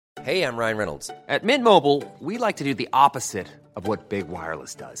Hey, I'm Ryan Reynolds. At Mint Mobile, we like to do the opposite of what Big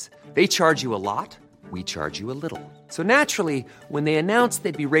Wireless does. They charge you a lot, we charge you a little. So naturally, when they announced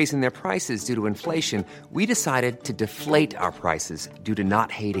they'd be raising their prices due to inflation, we decided to deflate our prices due to not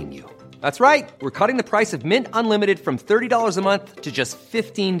hating you. That's right. We're cutting the price of Mint Unlimited from $30 a month to just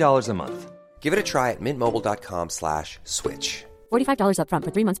 $15 a month. Give it a try at mintmobile.com/switch. $45 up front for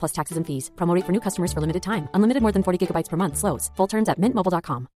 3 months plus taxes and fees. Promo rate for new customers for limited time. Unlimited more than 40 gigabytes per month. Slows full terms at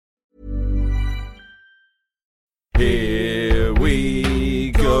mintmobile.com. Here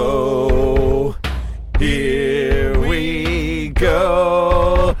we go. Here we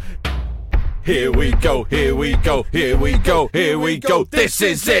go. Here we go. Here we go. Here we go. Here we go. This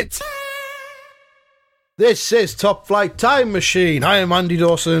is it. This is Top Flight Time Machine. I am Andy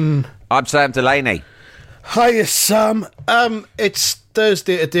Dawson. I'm Sam Delaney. Hiya, Sam. It's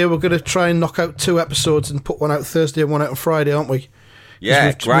Thursday today. We're going to try and knock out 2 episodes and put one out Thursday and one out on Friday, aren't we?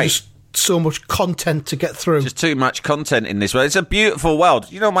 Yeah, great. Just so much content to get through. Just too much content in this world. It's a beautiful world.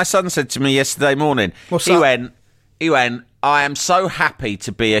 You know what my son said to me yesterday morning? What's he that? He went, I am so happy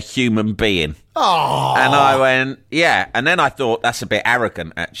to be a human being. Oh. And I went, yeah. And then I thought, that's a bit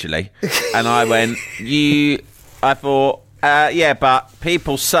arrogant, actually. And I went, yeah, but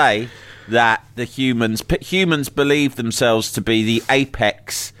people say that the humans believe themselves to be the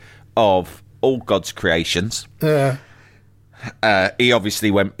apex of all God's creations. He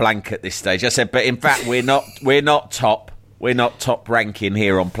obviously went blank at this stage. I said, but in fact, we're not top. We're not top ranking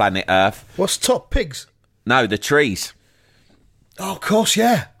here on planet Earth. What's top? Pigs? No, the trees. Oh, of course,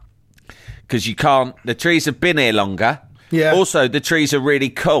 yeah. Because you can't. The trees have been here longer. Yeah. Also, the trees are really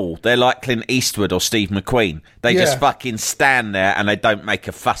cool. They're like Clint Eastwood or Steve McQueen. They just fucking stand there and they don't make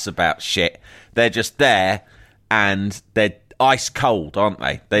a fuss about shit. They're just there and they're ice cold, aren't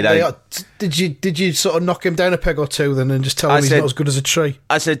they? They don't. Did you sort of knock him down a peg or two then and just tell him he's not as good as a tree?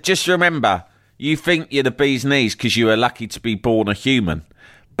 I said, just remember, you think you're the bee's knees because you were lucky to be born a human,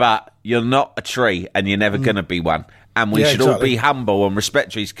 but you're not a tree and you're never going to be one. And we should all be humble and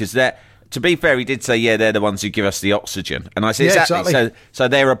respect trees because they're. To be fair, he did say, yeah, they're the ones who give us the oxygen. And I said, exactly. So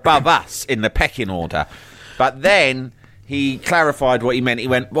they're above us in the pecking order. But then he clarified what he meant. He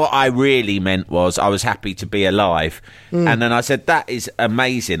went, what I really meant was I was happy to be alive. And then I said, that is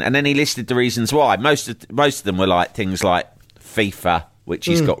amazing. And then he listed the reasons why. Most of them were like things like FIFA, which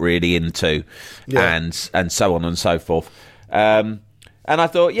he's got really into, and so on and so forth. And I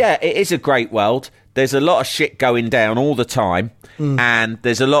thought, yeah, it is a great world. There's a lot of shit going down all the time. And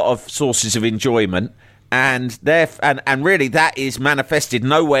there's a lot of sources of enjoyment, and really that is manifested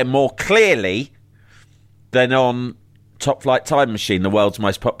nowhere more clearly than on Top Flight Time Machine, the world's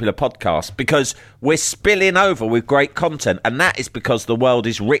most popular podcast, because we're spilling over with great content, and that is because the world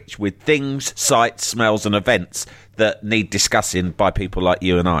is rich with things, sights, smells, and events that need discussing by people like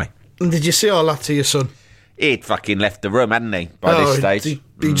you and I. And did you say all that to your son? He'd fucking left the room, hadn't he, by this stage? He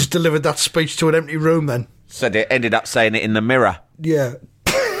just delivered that speech to an empty room then? Said it, ended up saying it in the mirror. Yeah.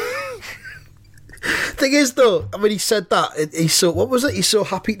 Thing is, though, I mean, he said that. He's so, what was it? He's so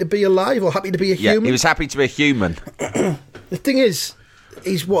happy to be alive or happy to be a human? Yeah, he was happy to be a human. The thing is,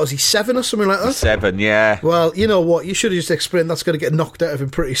 is he 7 or something like that? 7, yeah. Well, you know what? You should have just explained that's going to get knocked out of him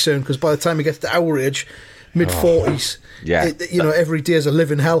pretty soon, because by the time he gets to our age, mid-40s, every day is a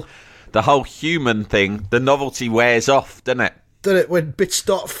living hell. The whole human thing, the novelty wears off, doesn't it? Doesn't it? When bits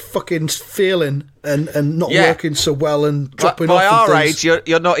start fucking failing and not working so well and dropping by off. By our age,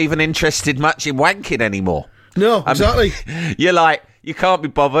 you're not even interested much in wanking anymore. No, exactly. You're like, you can't be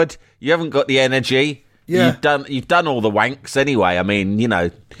bothered. You haven't got the energy. Yeah. You've done all the wanks anyway. I mean, you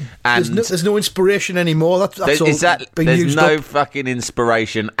know. And there's no inspiration anymore. That's all being there's used no up. fucking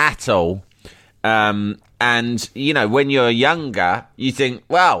inspiration at all. And, you know, when you're younger, you think,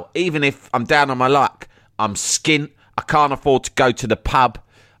 well, even if I'm down on my luck, I'm skint, I can't afford to go to the pub,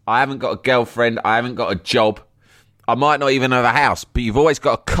 I haven't got a girlfriend, I haven't got a job, I might not even have a house, but you've always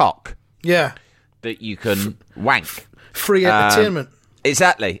got a cock that you can wank. Free entertainment.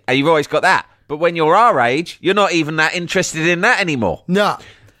 Exactly. And you've always got that. But when you're our age, you're not even that interested in that anymore. Nah.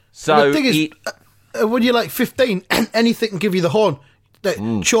 So the thing is, when you're like 15, anything can give you the horn.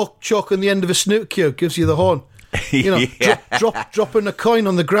 Chalk on the end of a snooker cue gives you the horn. You know, dropping a coin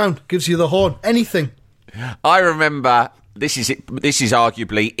on the ground gives you the horn. Anything. I remember, this is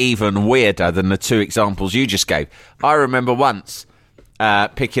arguably even weirder than the 2 examples you just gave. I remember once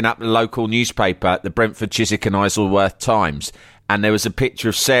picking up the local newspaper, the Brentford, Chiswick and Isleworth Times, and there was a picture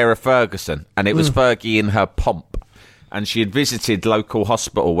of Sarah Ferguson, and it was Fergie in her pomp. And she had visited local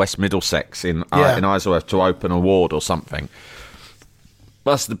hospital, West Middlesex, in Isleworth to open a ward or something.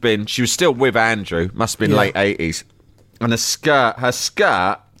 Must have been, she was still with Andrew, must have been late 80s. And her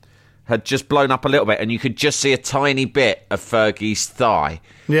skirt had just blown up a little bit, and you could just see a tiny bit of Fergie's thigh.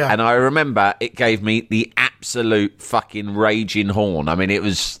 Yeah. And I remember it gave me the absolute fucking raging horn. I mean, it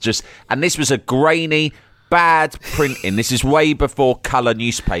was just... And this was a grainy, bad printing. This is way before colour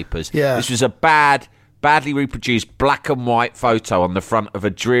newspapers. Yeah. This was a badly reproduced black and white photo on the front of a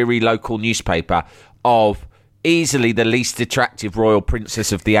dreary local newspaper of easily the least attractive royal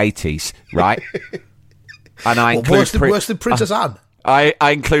princess of the 80s, right? And I include... worse than Princess Anne? I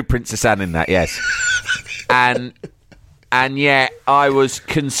include Princess Anne in that, yes. And yet I was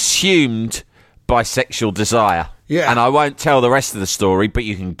consumed by sexual desire. Yeah. And I won't tell the rest of the story, but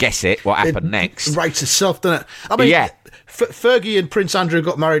you can guess what happened next. It writes itself, doesn't it? I mean, yeah. Fergie and Prince Andrew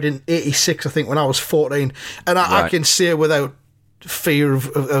got married in 86, I think, when I was 14. And I can say without fear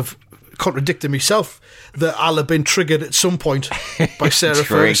of contradicting myself that I'll have been triggered at some point by Sarah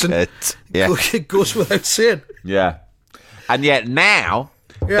Ferguson. Yeah. It goes without saying. Yeah. And yet now,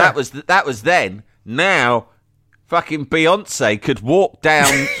 that was then. Now, fucking Beyonce could walk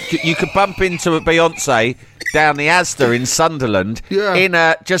down. You could bump into a Beyonce down the Asda in Sunderland in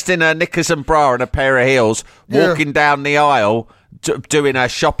her knickers and bra and a pair of heels, walking down the aisle doing her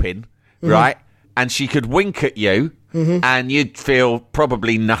shopping, right? And she could wink at you, and you'd feel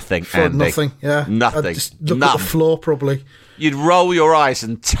probably nothing. Andy. Nothing. Yeah, nothing. I'd just look at the floor, probably. You'd roll your eyes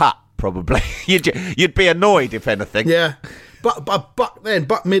and tut. Probably. You'd be annoyed, if anything. Yeah. But back then,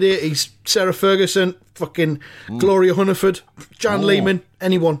 back mid-80s, Sarah Ferguson, fucking Gloria Hunniford, Jan Lehman,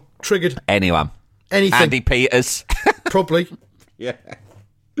 anyone triggered. Anyone. Anything. Andy Peters. Probably. Yeah.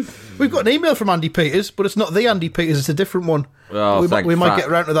 We've got an email from Andy Peters, but it's not the Andy Peters, it's a different one. Oh, we might get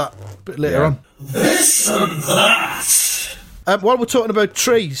around to that a bit later on. This and that. While we're talking about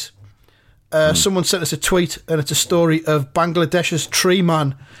trees, someone sent us a tweet, and it's a story of Bangladesh's tree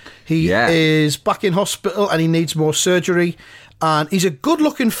man. He is back in hospital and he needs more surgery. And he's a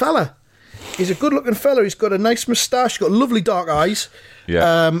good-looking fella. He's got a nice moustache, got lovely dark eyes,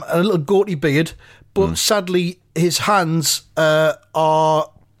 and a little goatee beard. But sadly, his hands are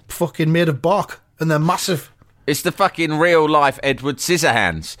fucking made of bark, and they're massive. It's the fucking real-life Edward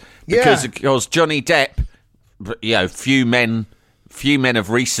Scissorhands. Because, of course, Johnny Depp, few men of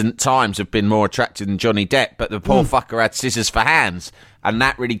recent times have been more attractive than Johnny Depp, but the poor fucker had scissors for hands, and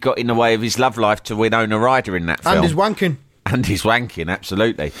that really got in the way of his love life to Winona Ryder in that film. And his wanking. And his wanking,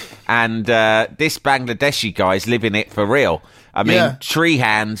 absolutely. And this Bangladeshi guy's living it for real. I mean, tree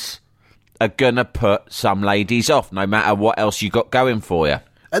hands are going to put some ladies off, no matter what else you got going for you.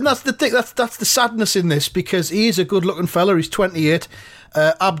 And that's the thing, that's the sadness in this, because he is a good-looking fella. He's 28.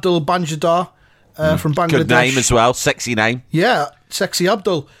 Abdul Banjadar from Bangladesh. Good name as well, sexy name. Yeah, sexy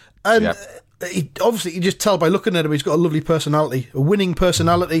Abdul. And obviously, you just tell by looking at him, he's got a lovely personality, a winning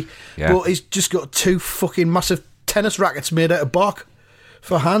personality, but he's just got two fucking massive tennis rackets made out of bark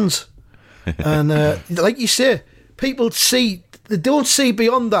for hands. And like you say, they don't see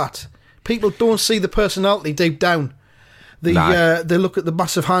beyond that. People don't see the personality deep down. They look at the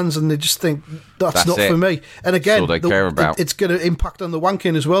massive hands and they just think, that's not for me. And again, that's all they care about. It's going to impact on the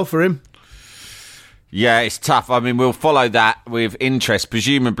wanking as well for him. Yeah, it's tough. I mean, we'll follow that with interest.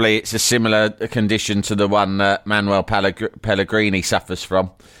 Presumably, it's a similar condition to the one that Manuel Pellegrini suffers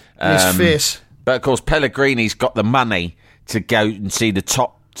from. His face. But, of course, Pellegrini's got the money to go and see the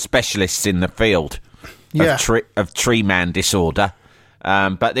top specialists in the field of tree man disorder.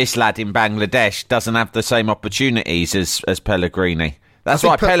 But this lad in Bangladesh doesn't have the same opportunities as Pellegrini. That's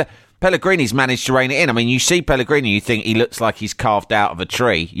why Pellegrini's managed to rein it in. I mean, you see Pellegrini, you think he looks like he's carved out of a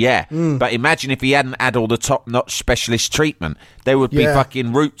tree. Yeah. But imagine if he hadn't had all the top-notch specialist treatment. There would be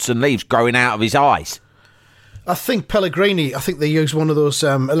fucking roots and leaves growing out of his eyes. I think Pellegrini, they use one of those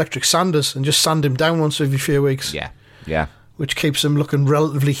electric sanders and just sand him down once every few weeks. Yeah. Which keeps him looking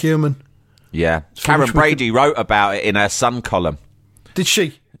relatively human. Yeah. Karen Brady wrote about it in her Sun column. Did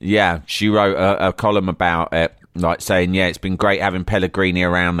she? Yeah, she wrote a column about it, like saying, it's been great having Pellegrini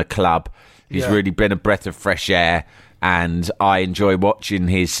around the club. He's really been a breath of fresh air, and I enjoy watching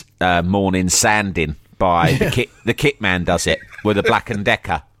his morning sanding by the kit man does it with a Black &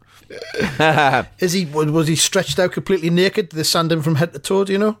 Decker. Was he stretched out completely naked? Did they sand him from head to toe,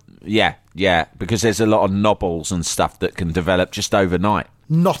 do you know? Yeah, because there's a lot of knobbles and stuff that can develop just overnight.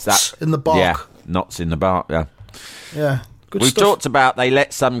 Knots in the bark. Yeah, knots in the bark, Yeah. We've talked about they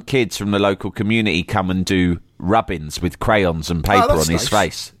let some kids from the local community come and do rubbings with crayons and paper on his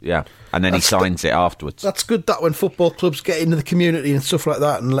face. Yeah. And then he signs it afterwards. That's good that when football clubs get into the community and stuff like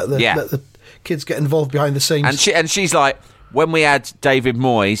that and let the kids get involved behind the scenes. And she's like, when we had David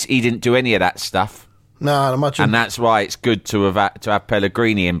Moyes, he didn't do any of that stuff. No, I'd imagine. And that's why it's good to have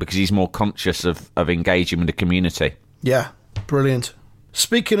Pellegrini in, because he's more conscious of engaging with the community. Yeah, brilliant.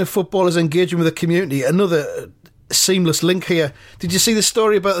 Speaking of footballers engaging with the community, another seamless link here. Did you see the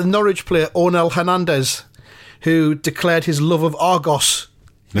story about the Norwich player Onel Hernandez, who declared his love of Argos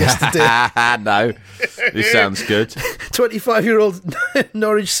yesterday? No, this sounds good. 25-year-old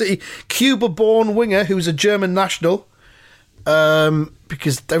Norwich City Cuba-born winger who's a German national,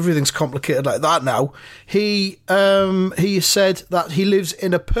 because everything's complicated like that now. He said that he lives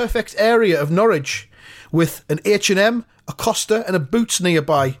in a perfect area of Norwich with an H&M, a Costa and a Boots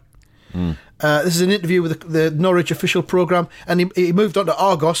nearby. This is an interview with the Norwich official programme, and he moved on to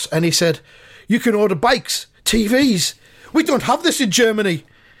Argos and he said, "You can order bikes, TVs. We don't have this in Germany."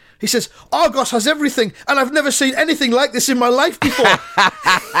 He says, "Argos has everything, and I've never seen anything like this in my life before."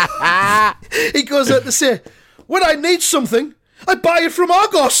 He goes out to say, "When I need something, I buy it from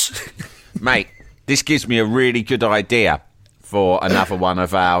Argos." Mate, this gives me a really good idea for another one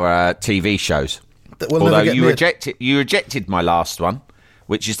of our TV shows. Although you rejected my last one,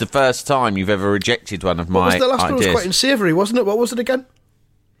 which is the first time you've ever rejected one of my ideas. The last one was quite unsavoury, wasn't it? What was it again?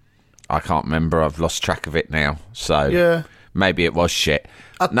 I can't remember. I've lost track of it now. So yeah. Maybe it was shit.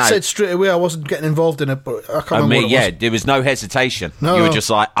 I said straight away I wasn't getting involved in it, but I can't remember what it was. There was no hesitation. No, you were just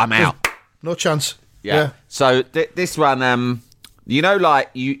like, I'm out. No chance. Yeah. So this one, you know, like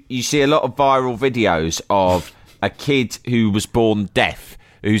you see a lot of viral videos of a kid who was born deaf,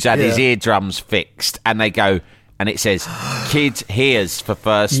 who's had his eardrums fixed, and they go, and it says, "Kid hears for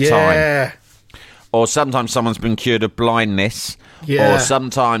first time." Or sometimes someone's been cured of blindness. Yeah. Or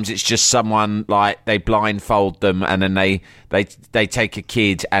sometimes it's just someone, like, they blindfold them and then they take a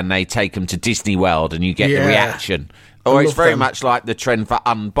kid and they take them to Disney World and you get the reaction. Or it's very much like the trend for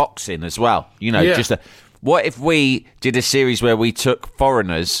unboxing as well. You know, what if we did a series where we took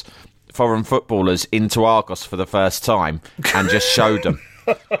foreign footballers into Argos for the first time and just showed them?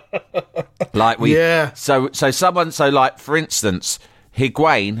 So for instance,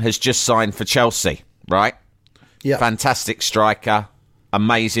 Higuain has just signed for Chelsea, right? Yeah. Fantastic striker,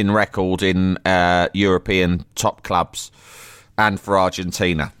 amazing record in European top clubs and for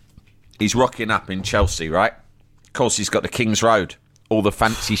Argentina. He's rocking up in Chelsea, right? Of course, he's got the King's Road, all the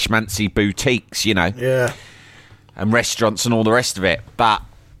fancy schmancy boutiques, you know. Yeah. And restaurants and all the rest of it. But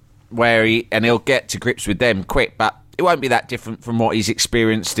he'll get to grips with them quick, but it won't be that different from what he's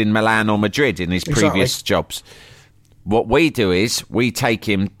experienced in Milan or Madrid in his previous jobs. What we do is we take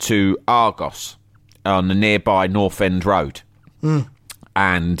him to Argos on the nearby North End Road,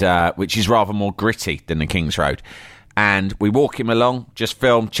 and which is rather more gritty than the King's Road. And we walk him along, just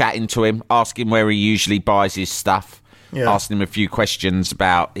film, chatting to him, ask him where he usually buys his stuff, asking him a few questions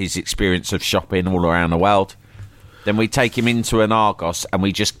about his experience of shopping all around the world. Then we take him into an Argos and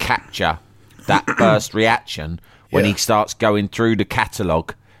we just capture that first reaction when he starts going through the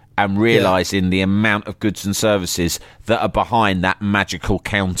catalogue and realising the amount of goods and services that are behind that magical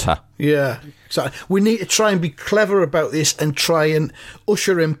counter. Yeah, exactly. We need to try and be clever about this and try and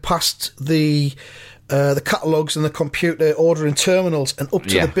usher him past the catalogues and the computer ordering terminals and up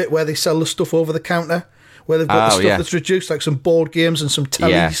to the bit where they sell the stuff over the counter, where they've got the stuff that's reduced, like some board games and some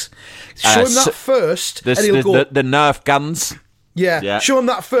tellies. Show him that first, and he'll go... The Nerf guns. Yeah, show him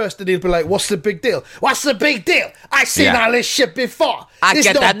that first and he'll be like, "What's the big deal? What's the big deal? I've seen all this shit before.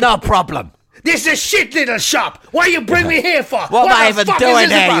 No problem. This is a shit little shop. What you bring me here for? What am I even doing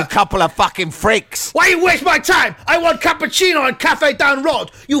here, you couple of fucking freaks? Why you waste my time? I want cappuccino and cafe down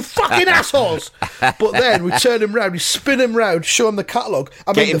road. You fucking assholes." But then we turn him round, we spin him round, show him the catalogue.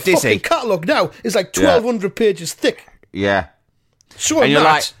 I mean, the fucking catalogue now is like 1,200 pages thick. Yeah. Show him and you're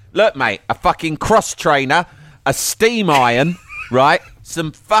like, "Look, mate, a fucking cross trainer, a steam iron, right?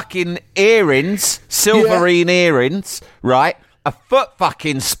 Some fucking earrings, silverine earrings, right? A foot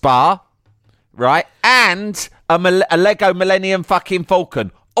fucking spa, right? And a Lego Millennium fucking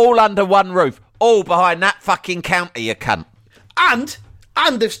Falcon, all under one roof, all behind that fucking counter, you cunt." And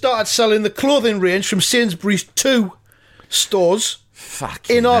they've started selling the clothing range from Sainsbury's 2 stores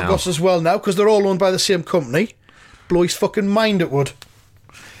in Argos as well now, because they're all owned by the same company. Blow his fucking mind, it would.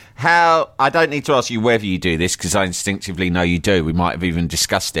 I don't need to ask you whether you do this, because I instinctively know you do. We might have even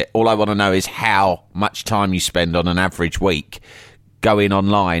discussed it. All I want to know is how much time you spend on an average week going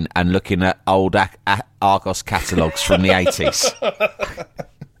online and looking at old Argos catalogues from the 80s.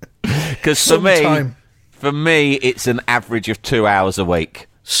 Because for me, it's an average of 2 hours a week.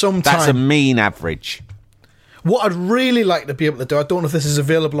 That's a mean average. What I'd really like to be able to do, I don't know if this is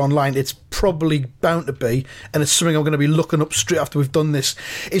available online, it's probably bound to be, and it's something I'm going to be looking up straight after we've done this,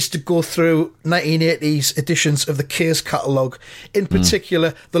 is to go through 1980s editions of the K's catalogue, in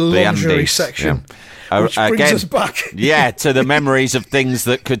particular the lingerie undies, section, which brings us back. To the memories of things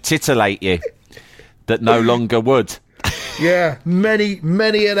that could titillate you, that no longer would. Yeah,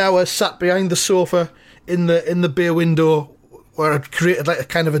 many an hour sat behind the sofa in the bay window where I'd created like a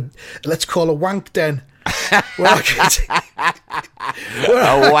kind of a, let's call a wank den. Wank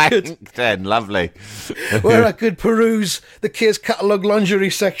den, lovely. Where I could peruse the Kay's catalogue lingerie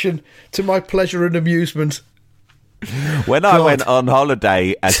section to my pleasure and amusement. When I went on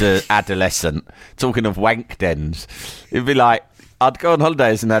holiday as an adolescent, talking of wank dens, it'd be like, I'd go on holiday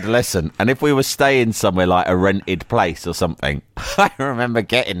as an adolescent, and if we were staying somewhere like a rented place or something, I remember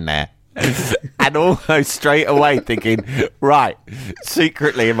getting there and almost straight away thinking, right,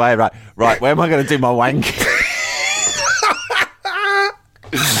 secretly in my head, right, where am I going to do my wank?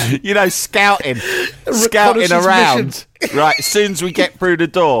 You know, scouting around. Right, as soon as we get through the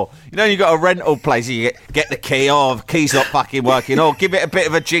door, you know, you got a rental place, you get the key, the key's not fucking working, give it a bit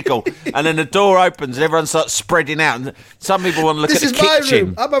of a jiggle, and then the door opens and everyone starts spreading out, and some people want to look at the kitchen. This is my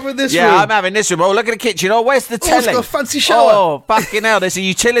room. I'm having this room. Yeah, I'm having this room. Oh, look at the kitchen. Oh, where's the telly? It's got a fancy shower. Oh, fucking hell, there's a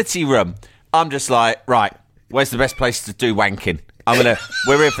utility room. I'm just like, right, where's the best place to do wanking?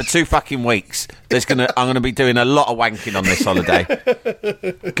 We're here for 2 fucking weeks. I'm gonna be doing a lot of wanking on this holiday,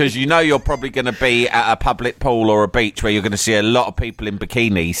 because you know you're probably gonna be at a public pool or a beach where you're gonna see a lot of people in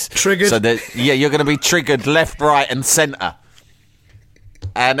bikinis. Triggered. So that you're gonna be triggered left, right, and centre.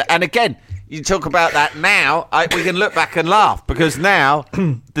 And again, you talk about that now. We can look back and laugh, because now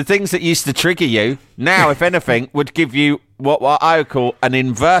the things that used to trigger you now, if anything, would give you what I would call an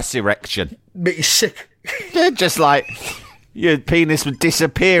inverse erection. Make you sick. Just like your penis would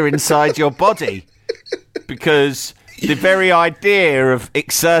disappear inside your body, because the very idea of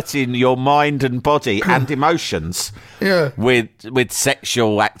exerting your mind and body and emotions with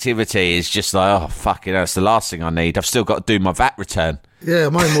sexual activity is just like, oh, fucking hell, that's the last thing I need. I've still got to do my VAT return. Yeah,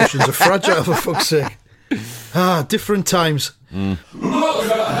 my emotions are fragile, for fuck's sake. Different times.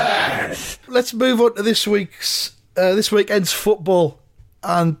 Let's move on to this weekend's football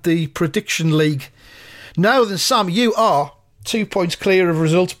and the prediction league. Now then, Sam, you are 2 points clear of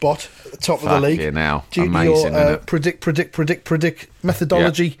results bot at the top of the league. Now, due amazing, to your predict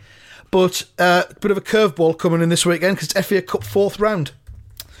methodology. Yep. But a bit of a curveball coming in this weekend, because it's FA Cup 4th round.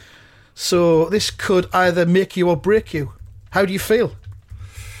 So this could either make you or break you. How do you feel?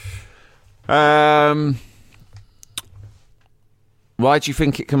 Why do you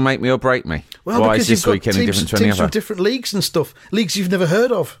think it can make me or break me? Well, why because is this week any different to any teams other? from different leagues and stuff. Leagues you've never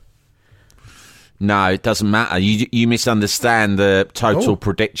heard of. No, it doesn't matter. You misunderstand the total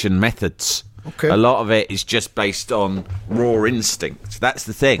prediction methods. Okay. A lot of it is just based on raw instinct. That's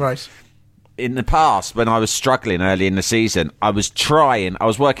the thing. Right. In the past, when I was struggling early in the season, I was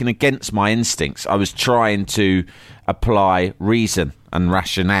working against my instincts. I was trying to apply reason and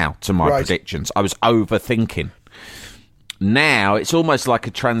rationale to my predictions. I was overthinking. Now, it's almost like a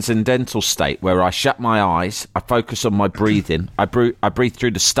transcendental state where I shut my eyes, I focus on my breathing, I breathe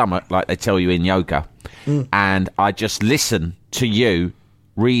through the stomach like they tell you in yoga, and I just listen to you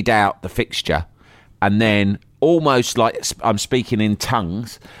read out the fixture, and then almost like I'm speaking in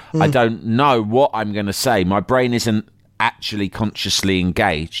tongues. I don't know what I'm going to say. My brain isn't actually consciously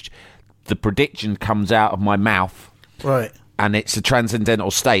engaged. The prediction comes out of my mouth, right, and it's a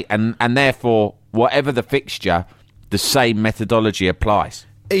transcendental state, and therefore, whatever the fixture, the same methodology applies.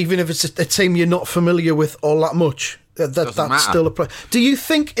 Even if it's a team you're not familiar with all that much, that still applies. Do you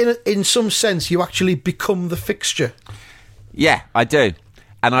think, in some sense, you actually become the fixture? Yeah, I do.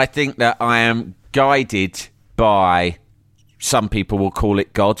 And I think that I am guided by, some people will call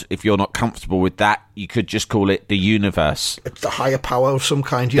it God. If you're not comfortable with that, you could just call it the universe. It's the higher power of some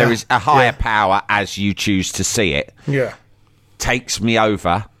kind, yeah. There is a higher power as you choose to see it. Yeah. Takes me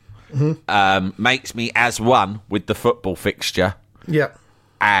over. Makes me as one with the football fixture. Yeah.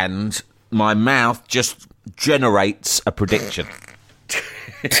 And my mouth just generates a prediction.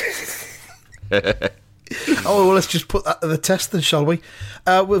 Oh, well, let's just put that to the test then, shall we?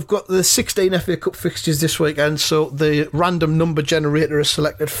 We've got the 16 FA Cup fixtures this weekend, so the random number generator has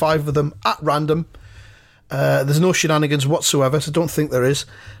selected 5 of them at random. There's no shenanigans whatsoever, so don't think there is.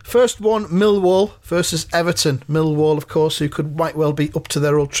 First one, Millwall versus Everton. Millwall, of course, who might well be up to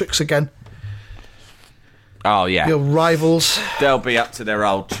their old tricks again. Oh, yeah. Your rivals. They'll be up to their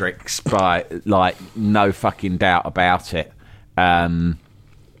old tricks, by, no fucking doubt about it.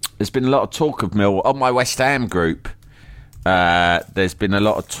 There's been a lot of talk of Millwall. On my West Ham group, there's been a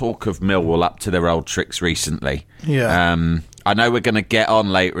lot of talk of Millwall up to their old tricks recently. Yeah. I know we're going to get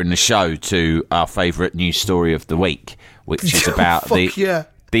on later in the show to our favourite news story of the week, which is about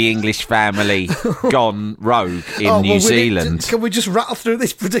the English family gone rogue in New Zealand. Can we just rattle through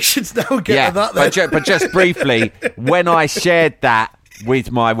these predictions now and get to that then? But just briefly, when I shared that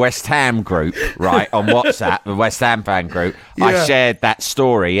with my West Ham group, right, on WhatsApp, the West Ham fan group. Yeah. I shared that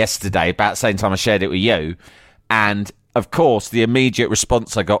story yesterday, about the same time I shared it with you. And, of course, the immediate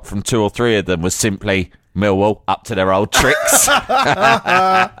response I got from 2 or 3 of them was simply, Millwall, up to their old tricks.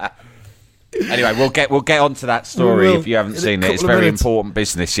 Anyway, we'll get onto that story if you haven't seen it. It's very important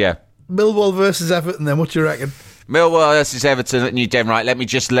business, yeah. Millwall versus Everton, then, what do you reckon? Millwall versus Everton at New Den, right? Let me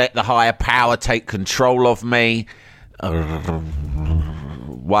just let the higher power take control of me.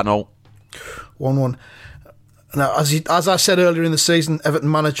 1-1. 1-1. Now, as I said earlier in the season,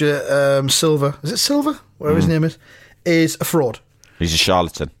 Everton manager Silva, is it Silva? Whatever his name is a fraud. He's a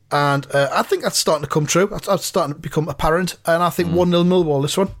charlatan. And I think that's starting to come true. That's starting to become apparent. And I think 1-0 Millwall,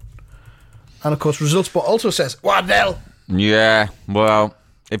 this one. And, of course, results, but also says 1-0. Yeah, well,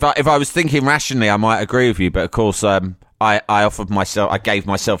 if I was thinking rationally, I might agree with you. But, of course, I gave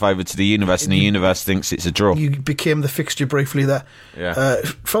myself over to the universe, and the universe thinks it's a draw. You became the fixture briefly there. Yeah.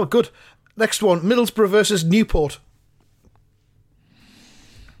 Felt good. Next one, Middlesbrough versus Newport.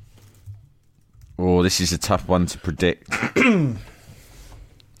 Oh, this is a tough one to predict.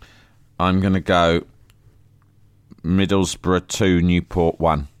 I'm going to go Middlesbrough 2, Newport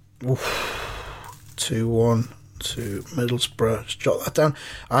 1. 2-1 to Middlesbrough. Just jot that down.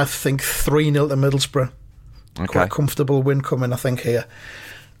 I think 3-0 to Middlesbrough. Okay. Quite a comfortable win coming, I think, here.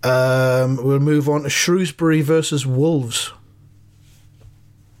 We'll move on to Shrewsbury versus Wolves.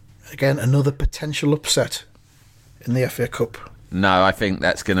 Again, another potential upset in the FA Cup. No, I think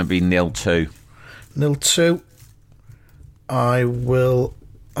that's going to be 0-2. 0-2. I will...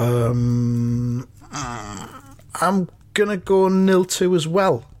 I'm going to go 0-2 as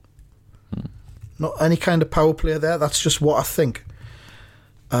well. Not any kind of power play there. That's just what I think.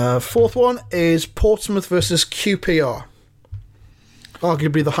 Fourth one is Portsmouth versus QPR.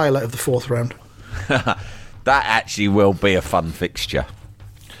 Arguably the highlight of the fourth round. That actually will be a fun fixture.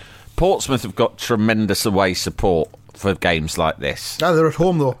 Portsmouth have got tremendous away support for games like this. No, they're at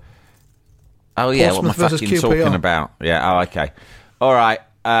home though. Oh yeah, Portsmouth what am I versus fucking QPR. talking about? Yeah, oh okay. All right,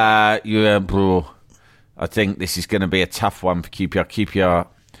 bro. I think this is going to be a tough one for QPR. QPR,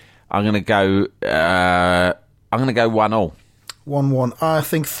 I'm going to go 1-0. 1-1. I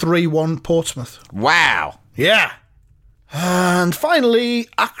think 3-1 Portsmouth. Wow. Yeah. And finally,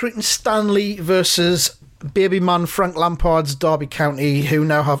 Accrington Stanley versus baby man Frank Lampard's Derby County, who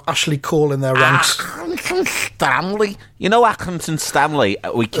now have Ashley Cole in their ranks. Accrington Stanley. You know Accrington Stanley,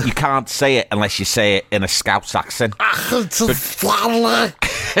 you can't say it unless you say it in a Scouse accent. Accrington Stanley.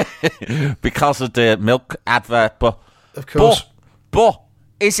 Because of the milk advert, but... Of course. But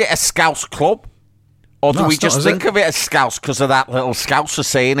is it a Scouse club? Or do we just think of it as Scouse because of that little Scouser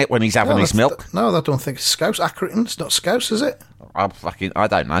saying it when he's having his milk? No, I don't think it's Scouse. Accrington, it's not Scouse, is it? I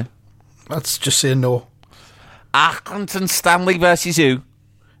don't know. Let's just say no. Accrington Stanley versus who?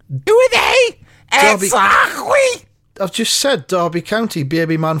 Who are they? Derby. Exactly. I've just said Derby County,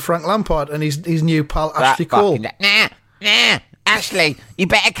 baby man Frank Lampard and his new pal Ashley Cole. Nah, Ashley, you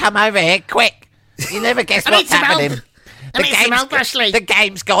better come over here quick. You never guess what's happening. The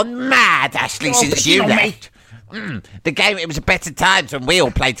game's gone mad, Ashley, since you left. The game, it was a better times when we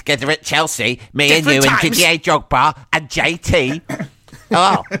all played together at Chelsea. Me and you and Didier Drogba and JT.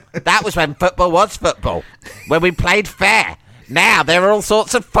 Oh, that was when football was football. When we played fair. Now there are all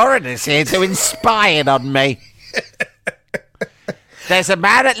sorts of foreigners here to spying on me. There's a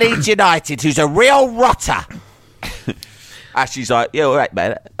man at Leeds United who's a real rotter. Ashley's like, yeah, all right,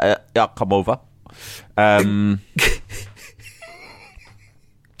 man. I'll come over.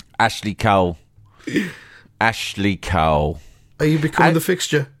 Ashley Cole. Are you becoming the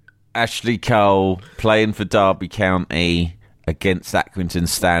fixture? Ashley Cole playing for Derby County against Accrington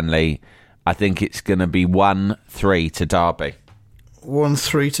Stanley. I think it's going to be 1-3 to Derby.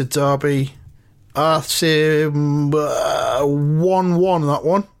 1-3 to Derby. I'd say 1-1 that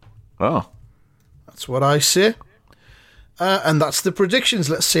one. Oh. That's what I say. And that's the predictions.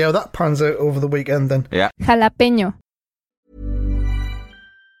 Let's see how that pans out over the weekend then. Yeah. Jalapeño.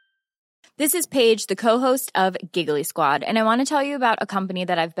 This is Paige, the co-host of Giggly Squad, and I want to tell you about a company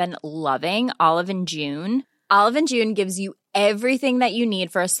that I've been loving, Olive & June. Olive & June gives you everything that you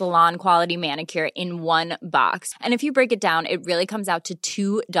need for a salon-quality manicure in one box. And if you break it down, it really comes out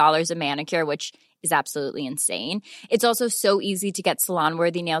to $2 a manicure, which is absolutely insane. It's also so easy to get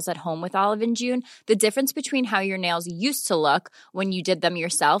salon-worthy nails at home with Olive & June. The difference between how your nails used to look when you did them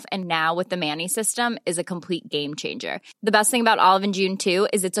yourself and now with the Mani system is a complete game changer. The best thing about Olive & June, too,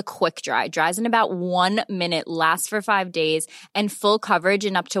 is it's a quick dry. Dries in about 1 minute, lasts for 5 days, and full coverage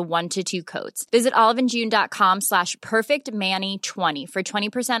in up to 1 to 2 coats. Visit oliveandjune.com/perfectmani20 for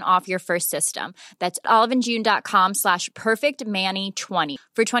 20% off your first system. That's oliveandjune.com/perfectmani20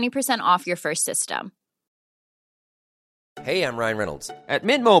 for 20% off your first system. Hey, I'm Ryan Reynolds. At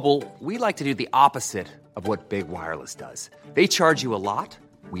Mint Mobile, we like to do the opposite of what Big Wireless does. They charge you a lot,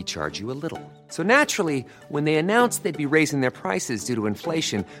 we charge you a little. So naturally, when they announced they'd be raising their prices due to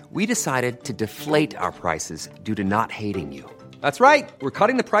inflation, we decided to deflate our prices due to not hating you. That's right. We're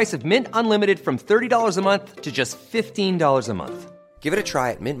cutting the price of Mint Unlimited from $30 a month to just $15 a month. Give it a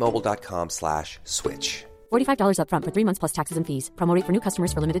try at mintmobile.com/switch. $45 up front for 3 months plus taxes and fees. Promo rate for new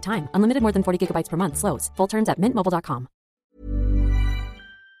customers for limited time. Unlimited more than 40 gigabytes per month. Slows full terms at mintmobile.com.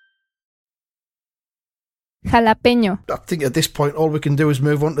 Jalapeño. I think at this point, all we can do is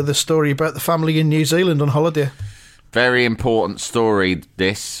move on to the story about the family in New Zealand on holiday. Very important story,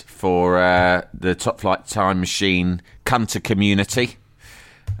 this, for the Top Flight Time Machine Cunter community.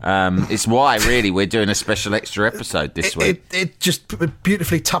 It's why, really, we're doing a special extra episode this week. It just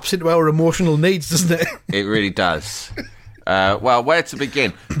beautifully taps into our emotional needs, doesn't it? It really does. Well, where to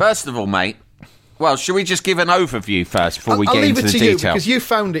begin? First of all, mate, well, should we just give an overview first before we get into the detail? I'll leave it to you, because you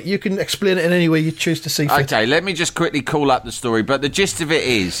found it. You can explain it in any way you choose to see fit. Okay, let me just quickly call up the story. But the gist of it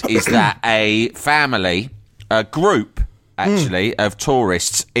is that a family, a group, actually, of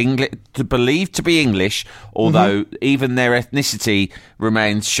tourists, believed to be English, although even their ethnicity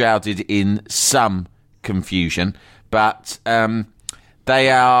remains shrouded in some confusion. But they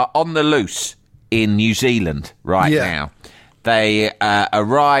are on the loose in New Zealand now. They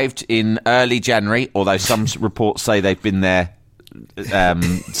arrived in early January, although some reports say they've been there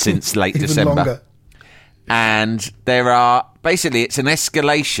since late December. Longer. And there are, basically, it's an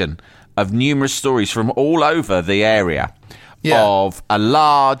escalation of numerous stories from all over the area of a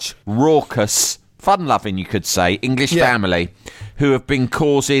large, raucous, fun-loving, you could say, English family who have been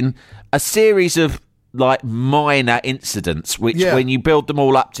causing a series of like minor incidents, which when you build them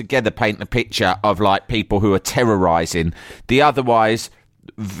all up together, paint a picture of like people who are terrorising the otherwise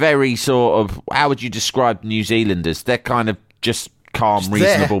very sort of, how would you describe New Zealanders? They're kind of just calm, just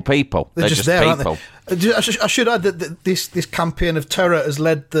reasonable people. They're just there, people. Aren't they? I should add that this campaign of terror has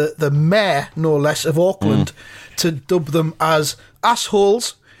led the mayor, no less, of Auckland to dub them as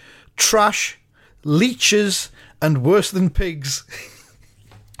assholes, trash, leeches, and worse than pigs.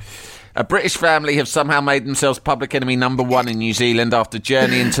 A British family have somehow made themselves public enemy number one in New Zealand after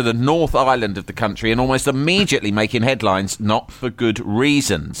journeying to the North Island of the country and almost immediately making headlines, not for good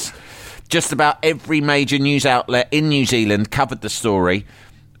reasons. Just about every major news outlet in New Zealand covered the story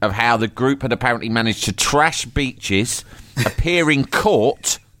of how the group had apparently managed to trash beaches, appear in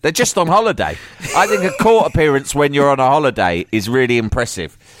court. They're just on holiday. I think a court appearance when you're on a holiday is really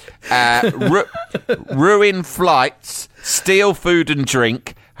impressive. Ruin flights, steal food and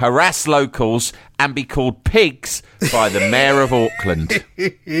drink, harass locals, and be called pigs by the Mayor of Auckland.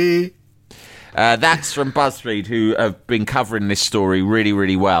 That's from BuzzFeed, who have been covering this story really,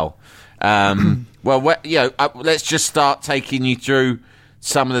 really well. Let's just start taking you through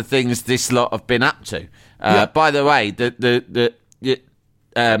some of the things this lot have been up to. By the way,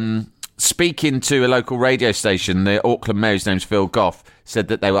 speaking to a local radio station, the Auckland Mayor, whose name's Phil Goff, said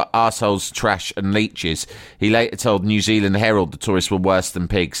that they were arseholes, trash and leeches. He later told New Zealand Herald the tourists were worse than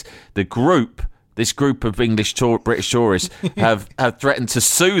pigs. This group of British tourists have threatened to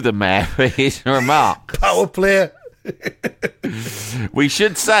sue the mayor for his remark. Power player. We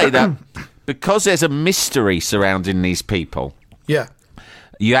should say that because there's a mystery surrounding these people. Yeah.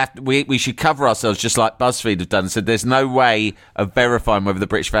 We should cover ourselves just like BuzzFeed have done. So there's no way of verifying whether the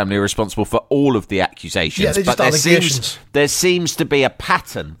British family are responsible for all of the accusations. Yeah, they're just allegations. There seems to be a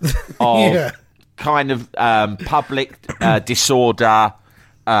pattern of kind of public disorder,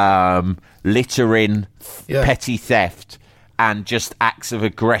 littering, petty theft, and just acts of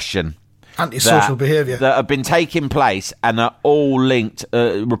aggression. Antisocial behaviour that have been taking place and are all linked,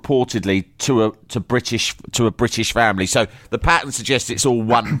 reportedly, to a British family. So the pattern suggests it's all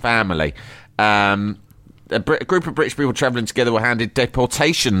one family. A group of British people travelling together were handed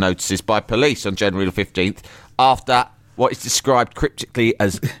deportation notices by police on January the 15th after what is described cryptically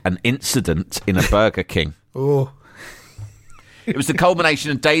as an incident in a Burger King. Oh. It was the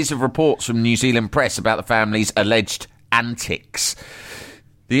culmination of days of reports from New Zealand press about the family's alleged antics.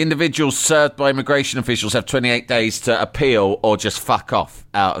 The individuals served by immigration officials have 28 days to appeal or just fuck off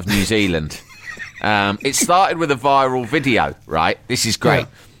out of New Zealand. It started with a viral video, right? This is great.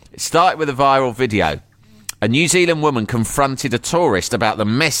 Yeah. It started with a viral video. A New Zealand woman confronted a tourist about the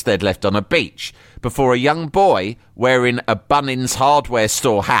mess they'd left on a beach before a young boy wearing a Bunnings hardware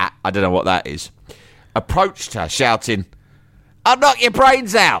store hat, I don't know what that is, approached her shouting, "I'll knock your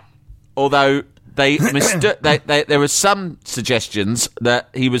brains out." Although they mistook, there were some suggestions that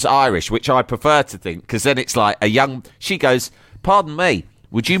he was Irish, which I prefer to think, because then it's like she goes, "Pardon me,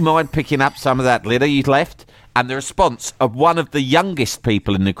 would you mind picking up some of that litter you'd left?" And the response of one of the youngest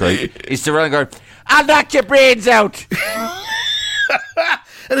people in the group is to run and go, "I'll knock your brains out."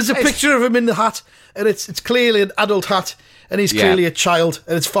 And there's a picture of him in the hat, and it's clearly an adult hat, and he's clearly a child,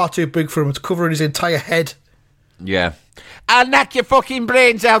 and it's far too big for him. It's covering his entire head. Yeah. "I'll knock your fucking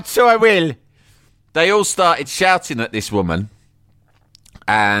brains out, so I will." They all started shouting at this woman,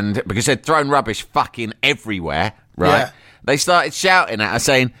 and because they'd thrown rubbish fucking everywhere, right? Yeah. They started shouting at her,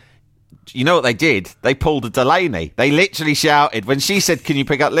 saying, you know what they did? They pulled a Delaney. They literally shouted, when she said, "Can you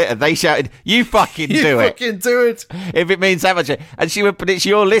pick up litter?" They shouted, "You fucking do it. You fucking do it. If it means that much." And she went, "But it's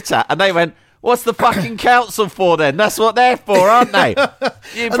your litter." And they went, "What's the fucking council for then? That's what they're for, aren't they?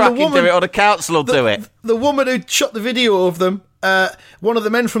 You fucking do it, or the council will do it." The woman who shot the video of them, one of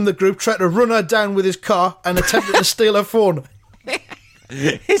the men from the group tried to run her down with his car and attempted to steal her phone.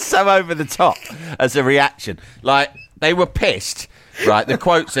 It's so over the top as a reaction. Like, they were pissed. Right, the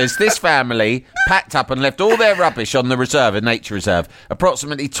quote says, "This family packed up and left all their rubbish on the reserve, a nature reserve.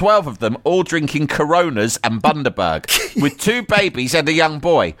 Approximately 12 of them, all drinking Coronas and Bundaberg, with 2 babies and a young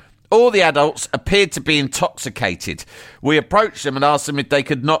boy. All the adults appeared to be intoxicated. We approached them and asked them if they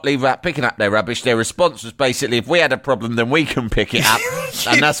could not leave without picking up their rubbish. Their response was basically, if we had a problem, then we can pick it up.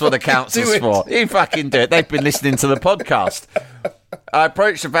 And that's what the council's for. You fucking do it. They've been listening to the podcast." I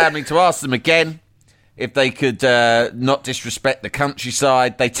approached the family to ask them again if they could not disrespect the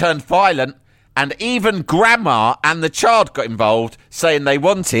countryside. They turned violent, and even Grandma and the child got involved, saying they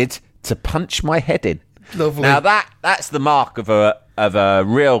wanted to punch my head in. Lovely. Now that's the mark of a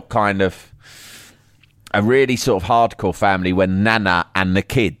real kind of a really sort of hardcore family, when Nana and the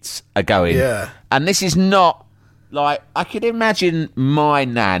kids are going. Yeah. And this is not like, I could imagine my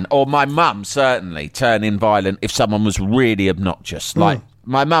nan or my mum certainly turning violent if someone was really obnoxious. Like,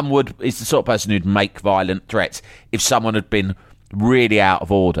 my mum is the sort of person who'd make violent threats if someone had been really out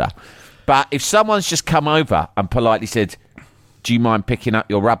of order. But if someone's just come over and politely said, "Do you mind picking up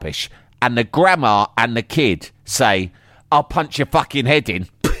your rubbish?" and the grandma and the kid say, "I'll punch your fucking head in,"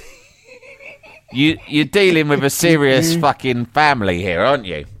 you're dealing with a serious fucking family here, aren't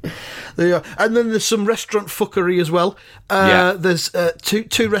you? And then there's some restaurant fuckery as well. There's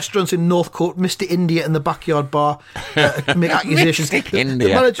two restaurants in Northcote, Mr. India and the Backyard Bar, make accusations. The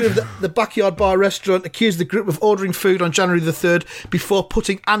manager of the Backyard Bar restaurant accused the group of ordering food on January the 3rd before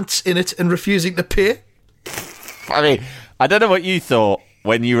putting ants in it and refusing to pay. I mean, I don't know what you thought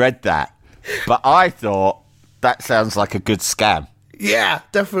when you read that, but I thought that sounds like a good scam. Yeah,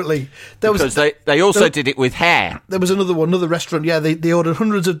 definitely. Because they also did it with hair. There was another restaurant, they ordered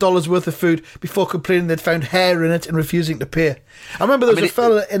hundreds of dollars worth of food before complaining they'd found hair in it and refusing to pay. I remember there was a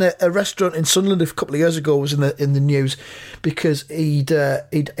fella in a restaurant in Sunderland a couple of years ago, was in the news, because he'd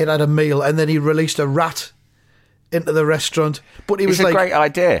had a meal and then he released a rat into the restaurant. But It's a great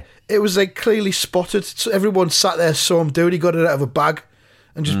idea. It was clearly spotted. So everyone sat there, saw him do it. He got it out of a bag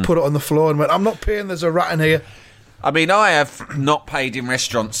and just put it on the floor and went, "I'm not paying, there's a rat in here." I mean, I have not paid in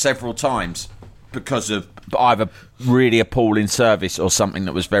restaurants several times because of either really appalling service or something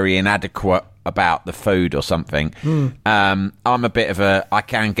that was very inadequate about the food or something. I'm a bit of I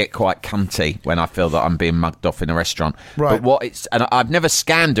can get quite cunty when I feel that I'm being mugged off in a restaurant. Right. But and I've never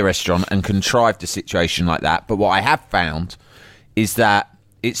scanned a restaurant and contrived a situation like that, but what I have found is that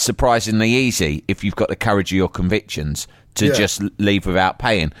it's surprisingly easy, if you've got the courage of your convictions, to just leave without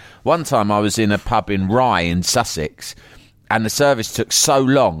paying. One time I was in a pub in Rye in Sussex, and the service took so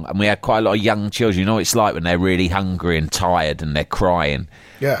long, and we had quite a lot of young children. You know what it's like when they're really hungry and tired and they're crying.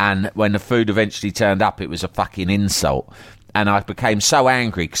 Yeah. And when the food eventually turned up, it was a fucking insult. And I became so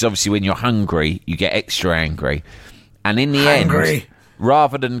angry, because obviously when you're hungry, you get extra angry. And in the end,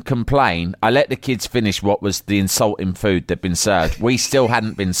 rather than complain, I let the kids finish what was the insulting food that'd been served. We still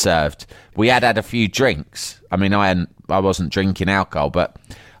hadn't been served. We had a few drinks. I mean, I wasn't drinking alcohol, but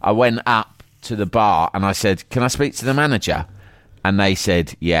I went up to the bar and I said, "Can I speak to the manager?" And they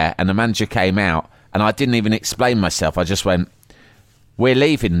said, "Yeah." And the manager came out, and I didn't even explain myself. I just went, "We're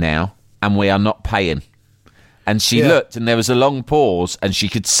leaving now and we are not paying." And she looked, and there was a long pause, and she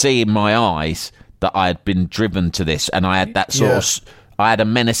could see in my eyes that I had been driven to this, and I had that sort of, I had a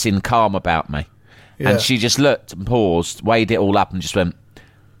menacing calm about me. And she just looked and paused, weighed it all up and just went,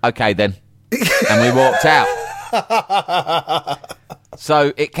 "Okay then, and we walked out.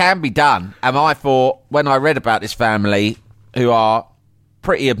 So it can be done. And I thought, when I read about this family, who are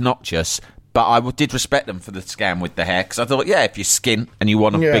pretty obnoxious, but I did respect them for the scam with the hair, because I thought, yeah, if you're skint and you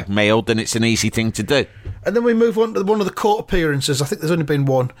want a big meal, then it's an easy thing to do. And then we move on to one of the court appearances. I think there's only been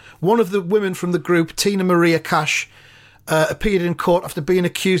one. One of the women from the group, Tina Maria Cash, appeared in court after being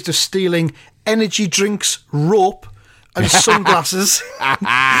accused of stealing energy drinks, rope, and sunglasses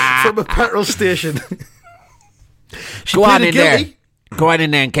from a petrol station. Go on in there. Go on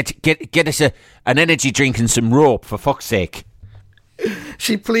in there and get us an energy drink and some rope, for fuck's sake.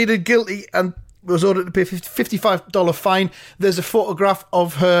 She pleaded guilty and was ordered to pay a $55 fine. There's a photograph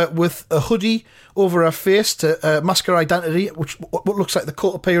of her with a hoodie over her face to mask her identity, which what looks like the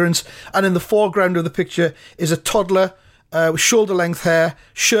court appearance. And in the foreground of the picture is a toddler with shoulder-length hair,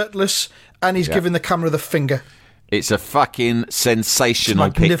 shirtless, and he's giving the camera the finger. It's a fucking sensational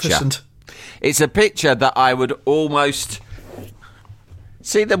magnificent picture. It's a picture that I would almost...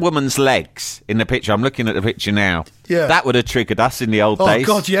 See the woman's legs in the picture? I'm looking at the picture now. Yeah. That would have triggered us in the old days. Oh,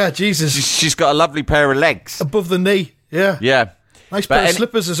 God, yeah, Jesus. She's got a lovely pair of legs. Above the knee, yeah. Yeah. Nice pair of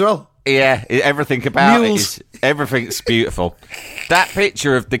slippers as well. Yeah, everything about Mules. everything's beautiful. That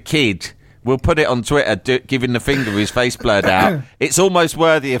picture of the kid, we'll put it on Twitter, giving the finger with his face blurred out. It's almost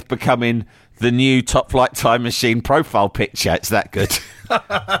worthy of becoming the new Top Flight Time Machine profile picture. It's that good.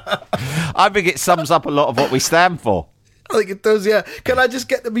 I think it sums up a lot of what we stand for. I think it does, yeah. Can I just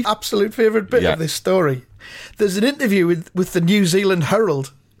get to my absolute favourite bit of this story? There's an interview with the New Zealand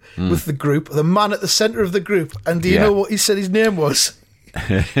Herald with the group, the man at the centre of the group. And do you know what he said his name was?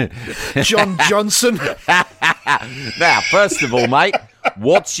 John Johnson. Now, first of all, mate,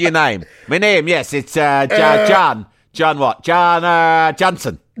 what's your name? My name, yes, it's John. John what? John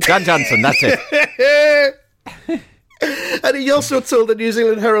Johnson. John Johnson, that's it. And he also told the New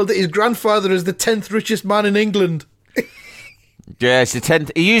Zealand Herald that his grandfather is the 10th richest man in England. Yes, the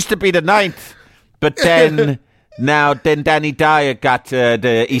 10th. He used to be the 9th, but then Danny Dyer got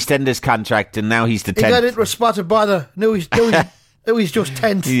the EastEnders contract, and now he's the 10th. He got into a spot of bother. No, he's just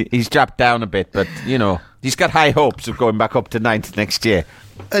 10th. He's dropped down a bit, but, you know, he's got high hopes of going back up to 9th next year.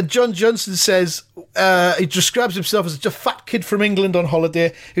 John Johnson says he describes himself as a fat kid from England on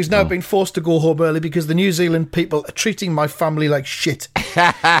holiday who's now been forced to go home early because the New Zealand people are treating my family like shit.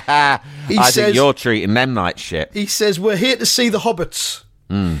 I think you're treating them like shit. He says, we're here to see the Hobbits.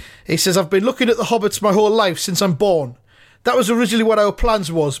 He says, I've been looking at the Hobbits my whole life since I'm born. That was originally what our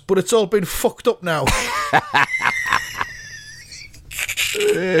plans was, but it's all been fucked up now.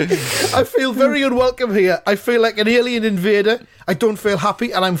 I feel very unwelcome here. I feel like an alien invader. I don't feel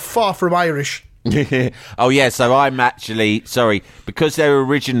happy, and I'm far from Irish. Oh yeah, so I'm actually sorry because they were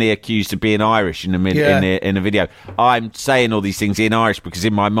originally accused of being Irish in the video. I'm saying all these things in Irish because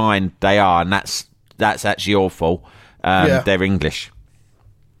in my mind they are, and that's actually awful. They're English.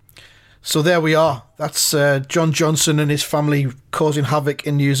 So there we are. That's John Johnson and his family causing havoc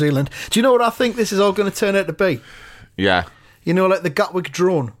in New Zealand. Do you know what I think this is all going to turn out to be? Yeah. You know, like the Gatwick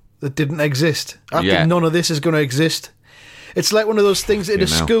drone that didn't exist. I think none of this is going to exist. It's like one of those things in a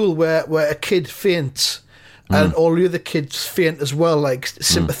school where a kid faints and all the other kids faint as well, like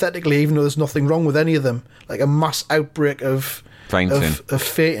sympathetically, even though there's nothing wrong with any of them. Like a mass outbreak of fainting. Of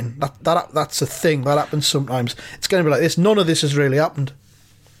fainting. That's a thing. That happens sometimes. It's going to be like this. None of this has really happened.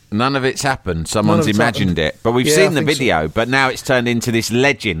 None of it's happened. Someone's imagined it. But we've seen the video, but now it's turned into this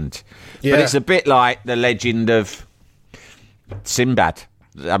legend. Yeah. But it's a bit like the legend of Sinbad.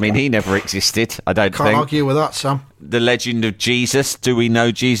 I mean, he never existed, I don't think. Can't argue with that, Sam. The legend of Jesus. Do we know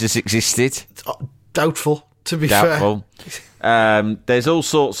Jesus existed? It's doubtful, to be fair. There's all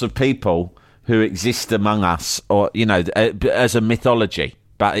sorts of people who exist among us, or, you know, as a mythology,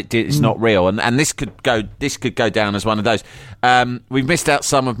 but it's not real. And this could go down as one of those. We've missed out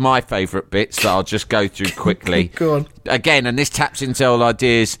some of my favourite bits that I'll just go through quickly. Go on. Again, and this taps into old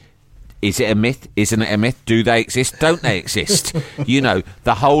ideas. Is it a myth? Isn't it a myth? Do they exist? Don't they exist? You know,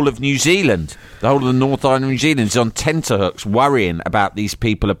 the whole of New Zealand, the whole of the North Island of New Zealand is on tenterhooks worrying about these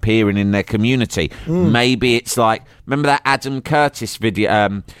people appearing in their community. Maybe it's like, remember that Adam Curtis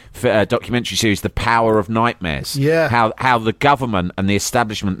video, documentary series, The Power of Nightmares? Yeah. How the government and the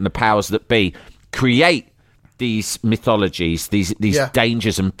establishment and the powers that be create these mythologies, these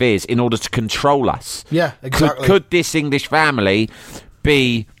dangers and fears in order to control us. Yeah, exactly. Could this English family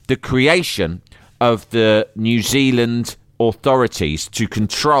be the creation of the New Zealand authorities to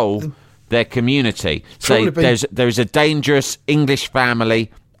control their community? Say there's a dangerous English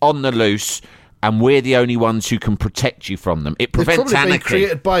family on the loose, and we're the only ones who can protect you from them. It prevents anarchy. anarchy.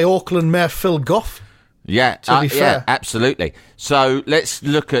 Created by Auckland Mayor Phil Goff. Yeah, to be fair. Yeah, absolutely. So let's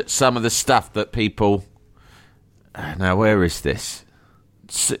look at some of the stuff that people... Now, where is this?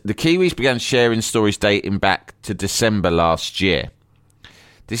 The Kiwis began sharing stories dating back to December last year.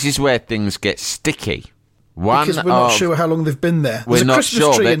 This is where things get sticky. Because we're not sure how long they've been there. There's a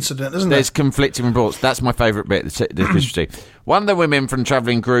Christmas tree incident, isn't there? There's conflicting reports. That's my favourite bit, the Christmas tree. One of the women from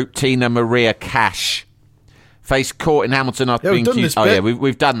travelling group, Tina Maria Cash, faced court in Hamilton after being accused. Oh, yeah,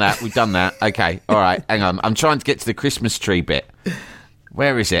 we've done that. We've done that. Okay, all right, hang on. I'm trying to get to the Christmas tree bit.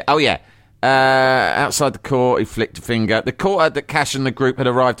 Where is it? Oh, yeah. Outside the court, he flicked a finger. The court heard that Cash and the group had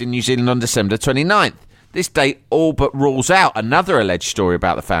arrived in New Zealand on December 29th. This date all but rules out another alleged story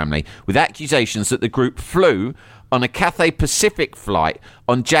about the family, with accusations that the group flew on a Cathay Pacific flight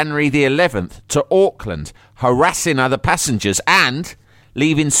on January the 11th to Auckland, harassing other passengers and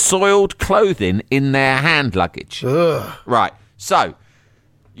leaving soiled clothing in their hand luggage. Ugh. Right, so...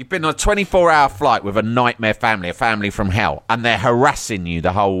 You've been on a 24-hour flight with a nightmare family, a family from hell, and they're harassing you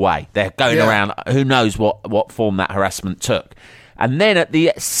the whole way. They're going around, who knows what form that harassment took. And then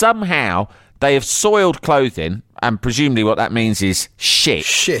somehow they have soiled clothing, and presumably what that means is shit.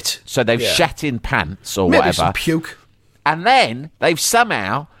 Shit. So they've shat in pants or maybe whatever. Some puke. And then they've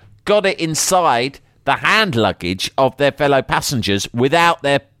somehow got it inside the hand luggage of their fellow passengers without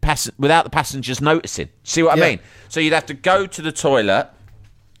the passengers noticing. See what I mean? So you'd have to go to the toilet,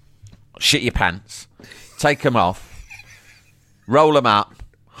 shit your pants, take them off, roll them up,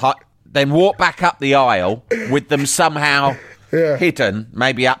 then walk back up the aisle with them somehow hidden,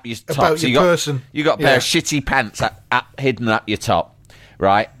 maybe up your top. About so your person. You got a pair of shitty pants hidden up your top,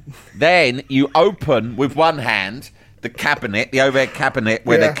 right? Then you open with one hand the cabinet, the overhead cabinet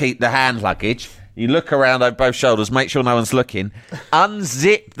where they keep the hand luggage. You look around over both shoulders, make sure no one's looking,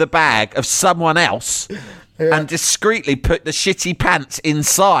 unzip the bag of someone else and discreetly put the shitty pants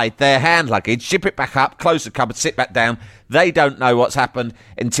inside their hand luggage, zip it back up, close the cupboard, sit back down. They don't know what's happened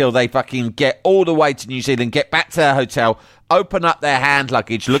until they fucking get all the way to New Zealand, get back to their hotel, open up their hand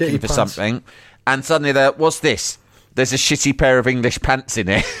luggage looking for something, and suddenly what's this? There's a shitty pair of English pants in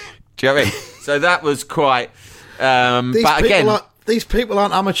it. Do you know what I mean? So that was quite... these people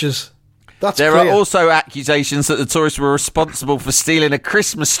aren't amateurs. There are also accusations that the tourists were responsible for stealing a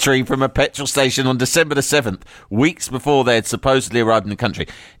Christmas tree from a petrol station on December the 7th, weeks before they had supposedly arrived in the country.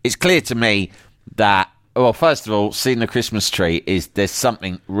 It's clear to me that, well, first of all, seeing the Christmas tree there's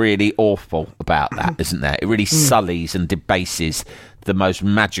something really awful about that, isn't there? It really sullies and debases the most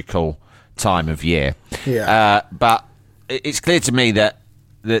magical time of year. Yeah. But it's clear to me that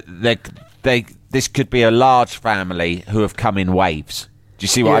this could be a large family who have come in waves. Do you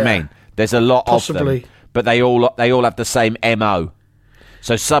see what I mean? There's a lot of them, but they all have the same MO.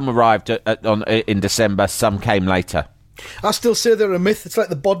 So some arrived in December, some came later. I still say they're a myth. It's like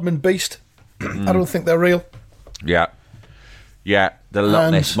the Bodmin Beast. I don't think they're real. Yeah, the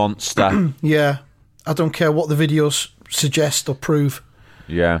Loch Ness Monster. Yeah, I don't care what the videos suggest or prove.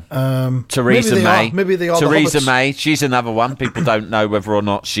 Yeah, Theresa May. Maybe they are. Theresa May. She's another one. People don't know whether or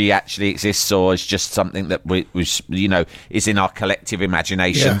not she actually exists or is just something that is in our collective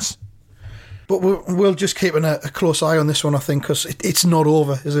imaginations. Yeah. But we'll just keep a close eye on this one, I think, because it's not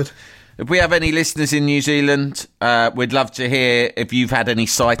over, is it? If we have any listeners in New Zealand, we'd love to hear if you've had any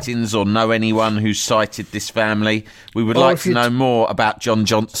sightings or know anyone who's sighted this family. We would like to know more about John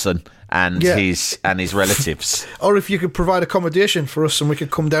Johnson and his relatives. Or if you could provide accommodation for us and we could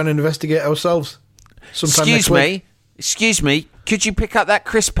come down and investigate ourselves sometime next week. Excuse me, could you pick up that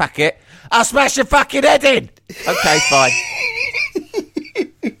crisp packet? I'll smash your fucking head in! Okay, fine.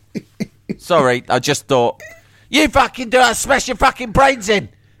 Sorry, I just thought, you fucking do it, I'll smash your fucking brains in.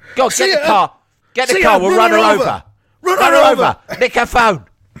 Go on, get the car. Get the car, we'll run her over. Run her over. Nick her phone.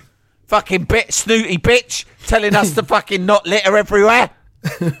 Fucking snooty bitch, telling us to fucking not litter everywhere.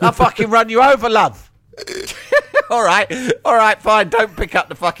 I'll fucking run you over, love. All right, fine, don't pick up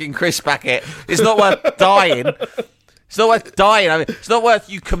the fucking crisp packet. It's not worth dying. It's not worth dying. I mean, it's not worth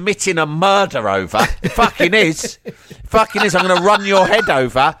you committing a murder over. It fucking is. I'm going to run your head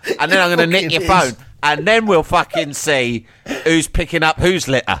over and then I'm going to nick your phone. And then we'll fucking see who's picking up whose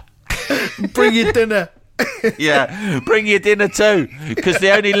litter. Bring your dinner. Yeah, bring your dinner too. Because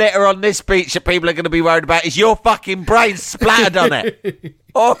the only litter on this beach that people are going to be worried about is your fucking brains splattered on it.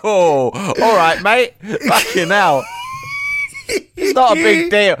 Oh, all right, mate. Fucking hell. It's not a big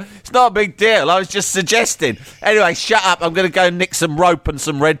deal. It's not a big deal. I was just suggesting. Anyway, shut up. I'm going to go nick some rope and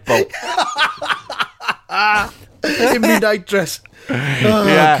some Red Bull. In my night dress. Oh,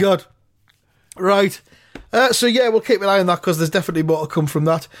 yeah. God. Right. So yeah, we'll keep an eye on that because there's definitely more to come from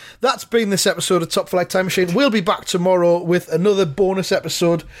that. That's been this episode of Top Flight Time Machine. We'll be back tomorrow with another bonus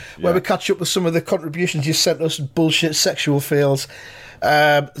episode where we catch up with some of the contributions you sent us, bullshit sexual fails.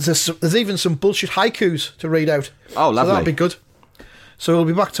 There's even some bullshit haikus to read out. Oh, lovely. So that'll be good. So we'll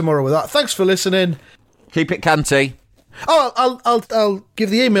be back tomorrow with that. Thanks for listening. Keep it canty. Oh, I'll give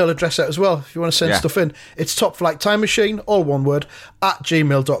the email address out as well if you want to send stuff in. It's topflighttimemachine, all one word,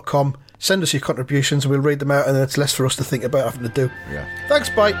 @gmail.com. Send us your contributions, we'll read them out, and then it's less for us to think about having to do. Yeah. Thanks,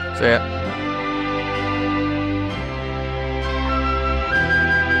 bye. See ya.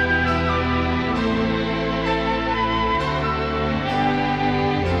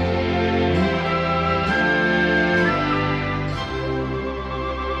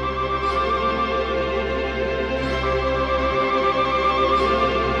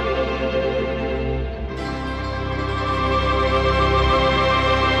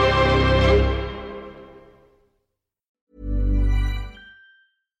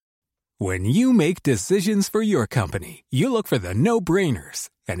 When you make decisions for your company, you look for the no-brainers.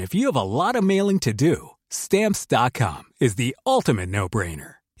 And if you have a lot of mailing to do, Stamps.com is the ultimate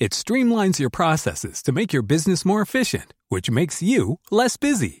no-brainer. It streamlines your processes to make your business more efficient, which makes you less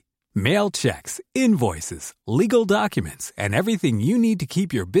busy. Mail checks, invoices, legal documents, and everything you need to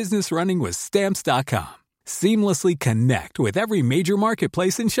keep your business running with Stamps.com. Seamlessly connect with every major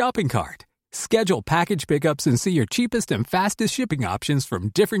marketplace and shopping cart. Schedule package pickups and see your cheapest and fastest shipping options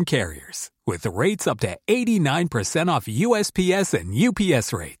from different carriers. With rates up to 89% off USPS and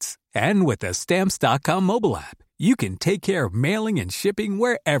UPS rates. And with the Stamps.com mobile app, you can take care of mailing and shipping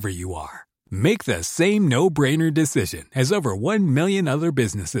wherever you are. Make the same no-brainer decision as over 1 million other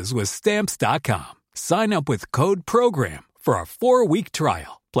businesses with Stamps.com. Sign up with code PROGRAM for a 4-week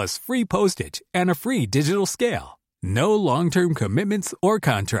trial, plus free postage and a free digital scale. No long-term commitments or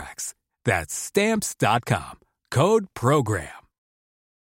contracts. That's Stamps.com. Code PROGRAM.